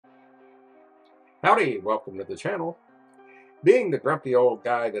Howdy, welcome to the channel. Being the grumpy old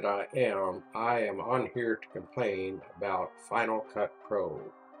guy that I am on here to complain about Final Cut Pro.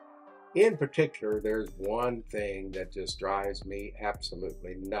 In particular, there's one thing that just drives me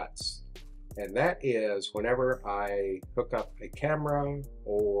absolutely nuts. And that is whenever I hook up a camera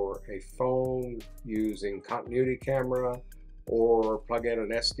or a phone using continuity camera or plug in an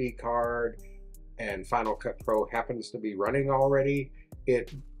SD card and Final Cut Pro happens to be running already,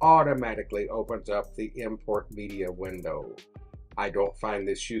 it automatically opens up the import media window. I don't find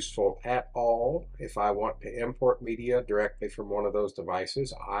this useful at all. If I want to import media directly from one of those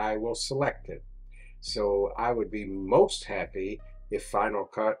devices, I will select it. So I would be most happy if Final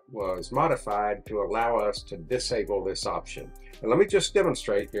Cut was modified to allow us to disable this option. And let me just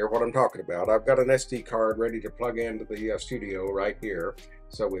demonstrate here what I'm talking about. I've got an SD card ready to plug into the studio right here.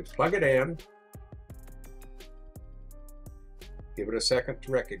 So we plug it in. Give it a second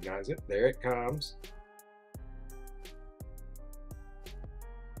to recognize it. There it comes.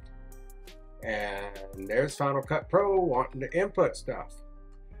 And there's Final Cut Pro wanting to input stuff.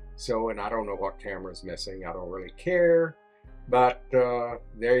 So, and I don't know what camera's missing. I don't really care. But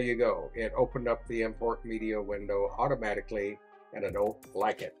there you go. It opened up the import media window automatically, and I don't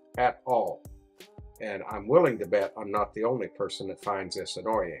like it at all. And I'm willing to bet I'm not the only person that finds this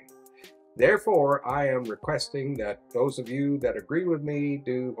annoying. Therefore, I am requesting that those of you that agree with me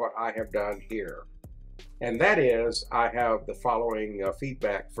do what I have done here. And that is, I have the following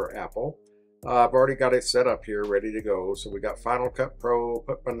feedback for Apple. I've already got it set up here, ready to go. So we got Final Cut Pro,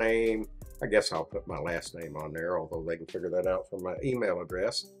 put my name. I guess I'll put my last name on there, although they can figure that out from my email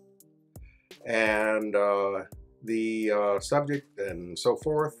address. And the subject and so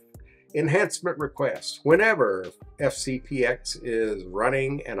forth. Enhancement request. Whenever FCPX is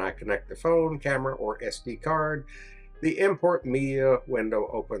running and I connect the phone, camera, or SD card, the import media window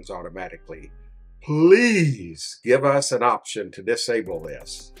opens automatically. Please give us an option to disable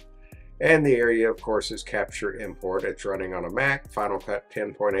this. And the area, of course, is capture import. It's running on a Mac, Final Cut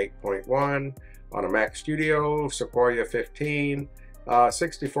 10.8.1, on a Mac Studio, Sequoia 15,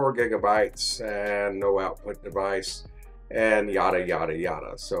 64 gigabytes, and no output device, and yada, yada,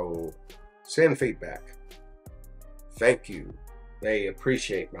 yada. So send feedback. Thank you. They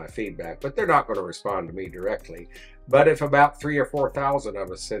appreciate my feedback, but they're not going to respond to me directly. But if about 3,000 or 4,000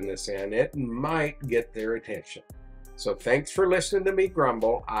 of us send this in, it might get their attention. So thanks for listening to me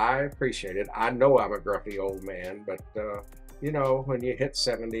grumble. I appreciate it. I know I'm a grumpy old man, but you know, when you hit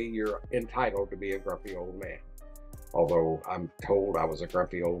 70, you're entitled to be a grumpy old man. Although I'm told I was a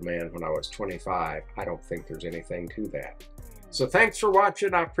grumpy old man when I was 25. I don't think there's anything to that. So thanks for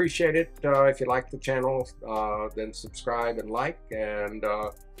watching. I appreciate it. If you like the channel, then subscribe and like, and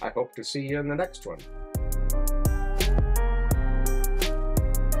I hope to see you in the next one.